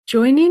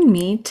Joining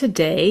me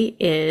today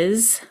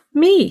is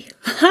me.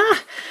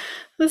 Ha!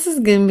 This is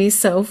going to be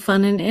so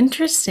fun and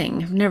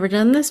interesting. I've never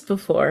done this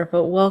before,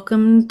 but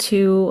welcome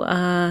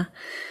to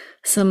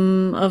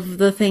some of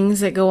the things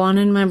that go on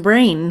in my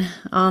brain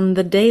on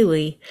the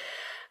daily.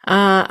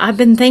 I've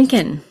been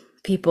thinking,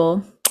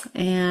 people,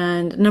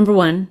 and number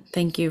one,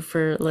 thank you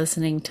for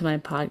listening to my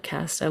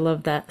podcast. I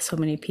love that so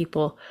many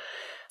people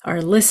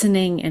are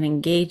listening and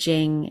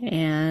engaging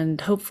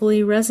and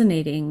hopefully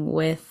resonating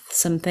with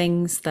some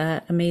things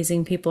that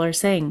amazing people are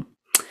saying.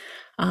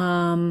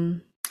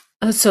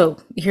 So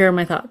here are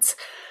my thoughts.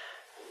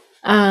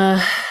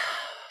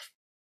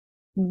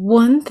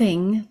 One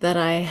thing that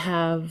I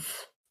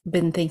have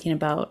been thinking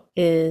about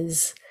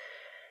is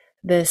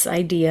this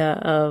idea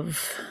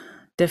of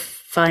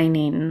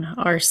defining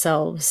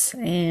ourselves.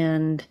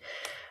 And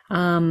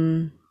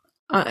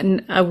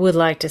I would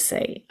like to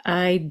say,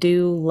 I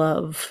do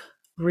love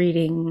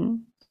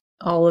reading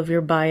all of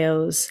your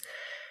bios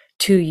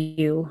to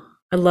you.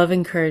 I love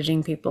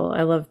encouraging people.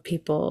 I love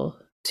people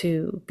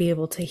to be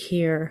able to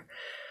hear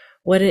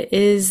what it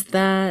is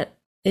that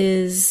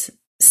is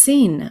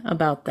seen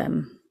about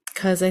them,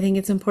 because I think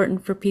it's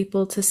important for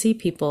people to see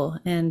people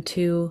and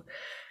to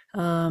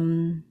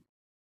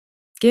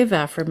give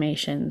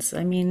affirmations.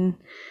 I mean,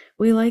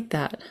 we like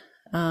that.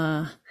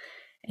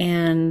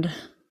 And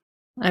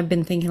I've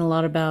been thinking a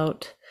lot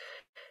about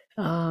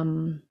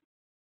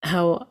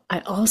how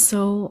I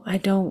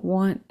don't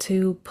want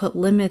to put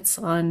limits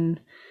on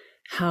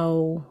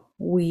how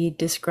we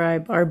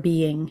describe our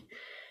being.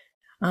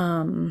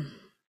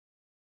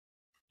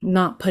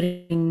 Not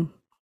putting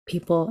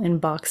people in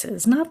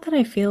boxes. Not that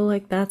I feel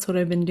like that's what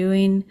I've been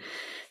doing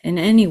in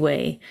any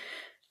way,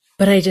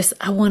 but I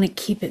want to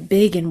keep it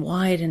big and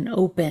wide and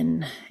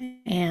open.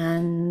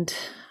 And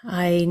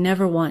I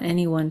never want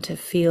anyone to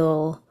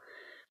feel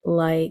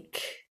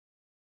like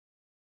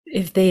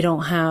if they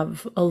don't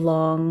have a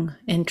long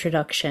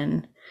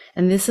introduction.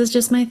 And this is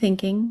just my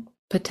thinking.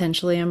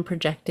 Potentially I'm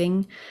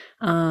projecting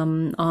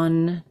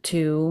on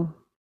to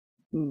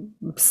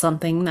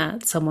something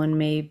that someone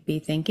may be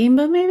thinking,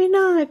 but maybe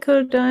not. I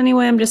could.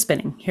 Anyway, I'm just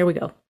spinning. Here we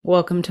go.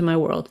 Welcome to my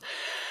world.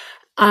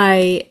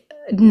 I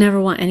never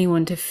want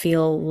anyone to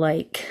feel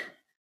like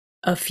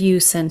a few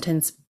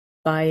sentence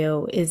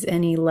bio is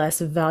any less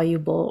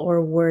valuable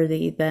or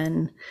worthy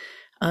than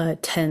a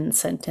 10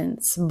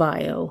 sentence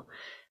bio,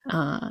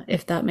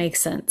 if that makes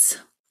sense.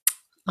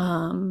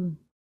 Number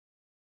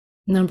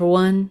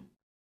one,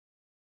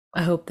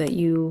 I hope that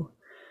you,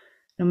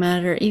 no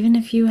matter, even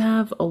if you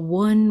have a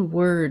one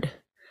word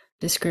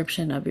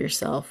description of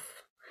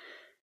yourself,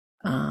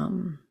 I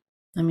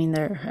mean,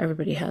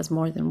 everybody has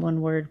more than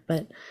one word,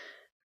 but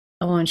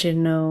I want you to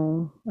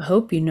know, I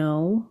hope you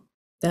know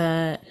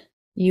that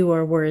you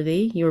are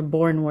worthy, you're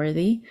born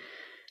worthy.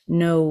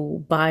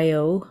 No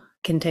bio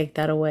can take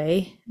that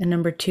away. And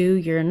number two,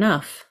 you're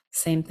enough.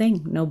 Same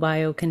thing. No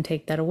bio can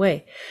take that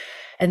away.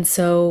 And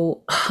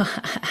so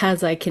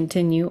as I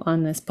continue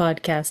on this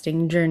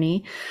podcasting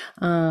journey,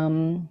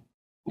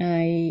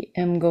 I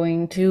am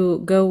going to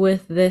go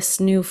with this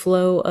new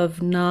flow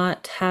of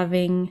not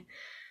having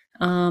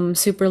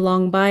super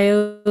long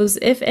bios,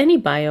 if any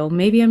bio.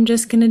 Maybe I'm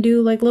just going to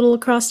do like little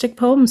acrostic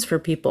poems for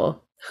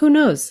people. Who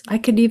knows? I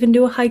could even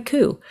do a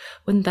haiku.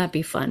 Wouldn't that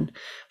be fun?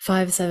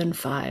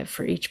 575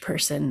 for each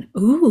person.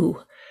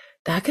 Ooh,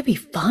 that could be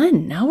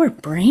fun. Now we're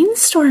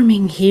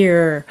brainstorming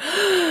here.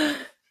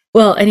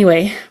 Well,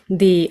 anyway,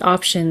 the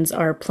options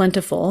are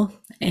plentiful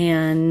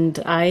and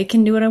I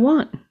can do what I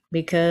want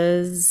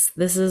because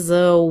this is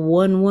a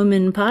one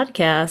woman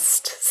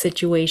podcast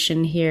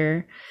situation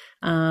here,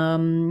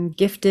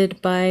 gifted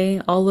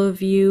by all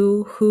of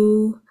you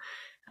who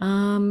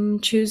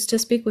choose to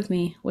speak with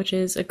me, which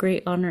is a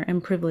great honor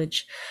and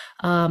privilege.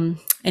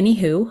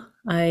 Anywho,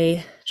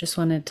 I just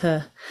wanted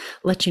to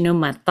let you know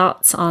my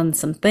thoughts on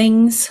some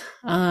things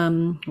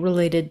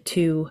related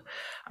to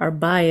our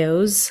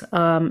bios.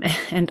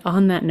 And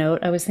on that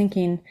note, I was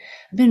thinking,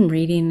 I've been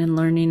reading and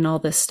learning all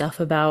this stuff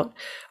about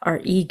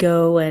our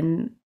ego.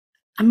 And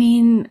I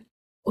mean,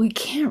 we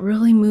can't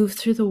really move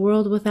through the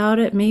world without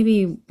it.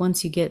 Maybe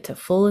once you get to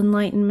full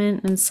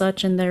enlightenment and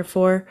such, and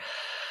therefore,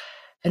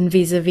 and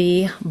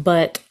vis-a-vis,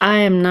 but I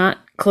am not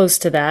close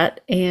to that.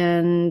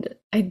 And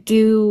I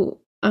don't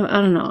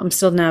know, I'm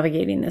still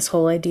navigating this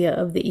whole idea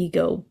of the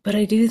ego, but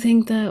I do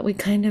think that we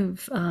kind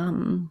of,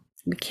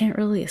 we can't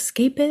really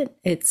escape it.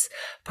 It's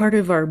part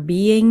of our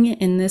being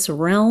in this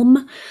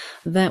realm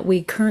that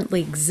we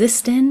currently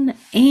exist in.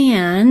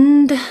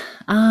 And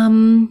I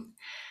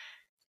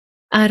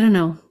don't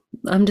know.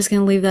 I'm just going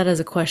to leave that as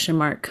a question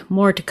mark.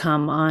 More to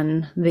come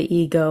on the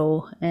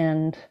ego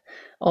and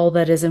all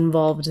that is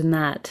involved in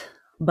that.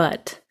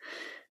 But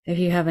if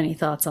you have any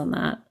thoughts on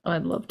that,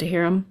 I'd love to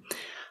hear them.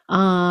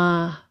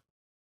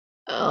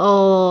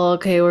 Oh,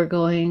 okay,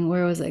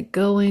 where was I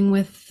going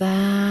with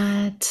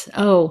that?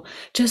 Oh,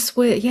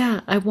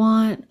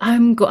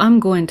 I'm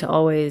going to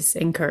always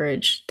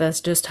encourage.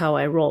 That's just how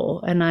I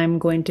roll. And I'm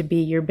going to be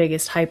your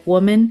biggest hype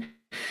woman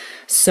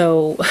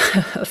So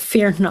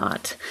fear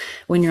not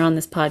when you're on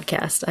this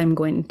podcast. I'm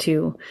going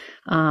to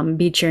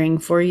be cheering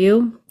for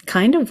you,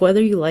 kind of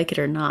whether you like it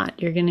or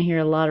not. You're going to hear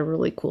a lot of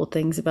really cool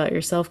things about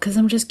yourself because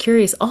I'm just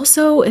curious.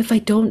 Also, if I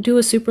don't do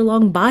a super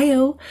long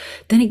bio,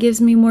 then it gives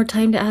me more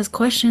time to ask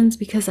questions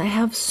because I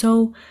have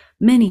so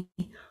many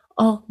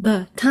all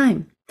the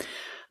time.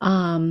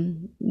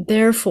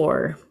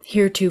 Therefore,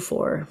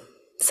 heretofore,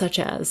 such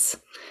as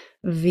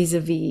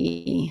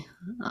vis-a-vis,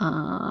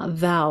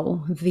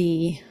 thou,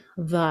 thee,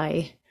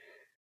 thy,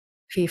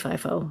 fee, fi,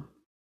 fo,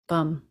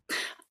 bum.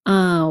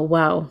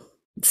 Wow.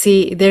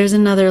 See, there's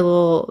another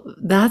little,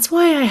 that's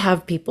why I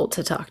have people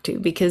to talk to,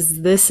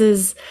 because this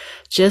is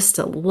just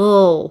a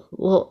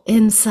little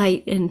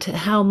insight into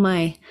how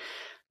my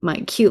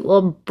cute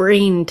little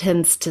brain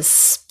tends to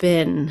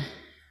spin.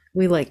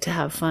 We like to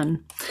have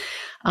fun.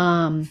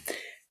 Um,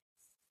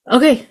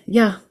 Okay,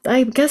 yeah,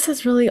 I guess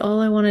that's really all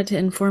I wanted to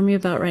inform you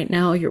about right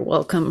now. You're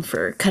welcome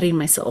for cutting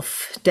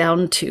myself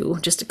down to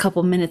just a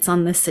couple minutes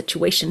on this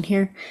situation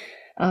here.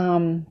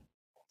 Um,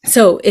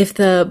 so if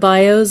the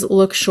bios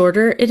look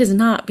shorter, it is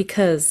not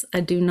because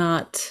I do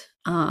not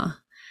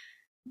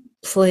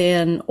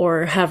plan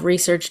or have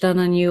research done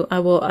on you.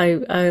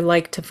 I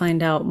like to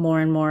find out more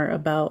and more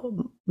about,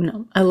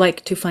 no, I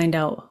like to find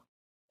out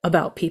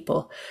about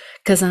people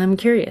because I'm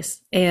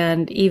curious.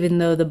 And even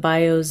though the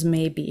bios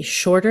may be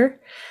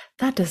shorter,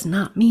 that does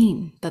not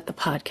mean that the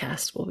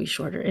podcast will be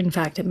shorter. In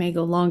fact, it may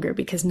go longer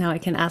because now I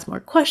can ask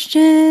more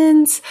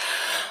questions.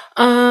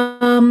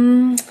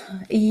 Um,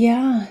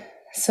 yeah.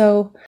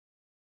 So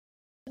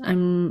I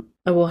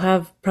will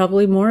have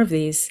probably more of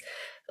these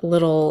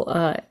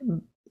little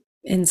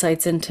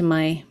insights into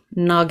my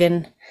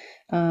noggin.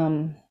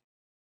 Um,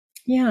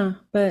 yeah,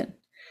 but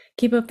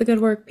keep up the good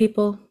work,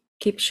 people.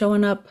 Keep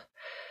showing up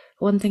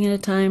one thing at a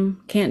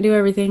time. Can't do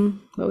everything,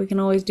 but we can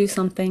always do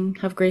something.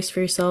 Have grace for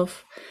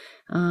yourself.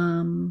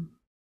 Um,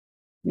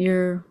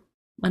 you're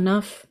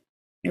enough.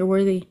 You're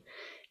worthy.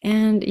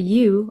 And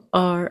you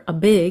are a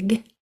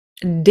big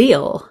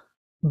deal.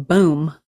 Boom.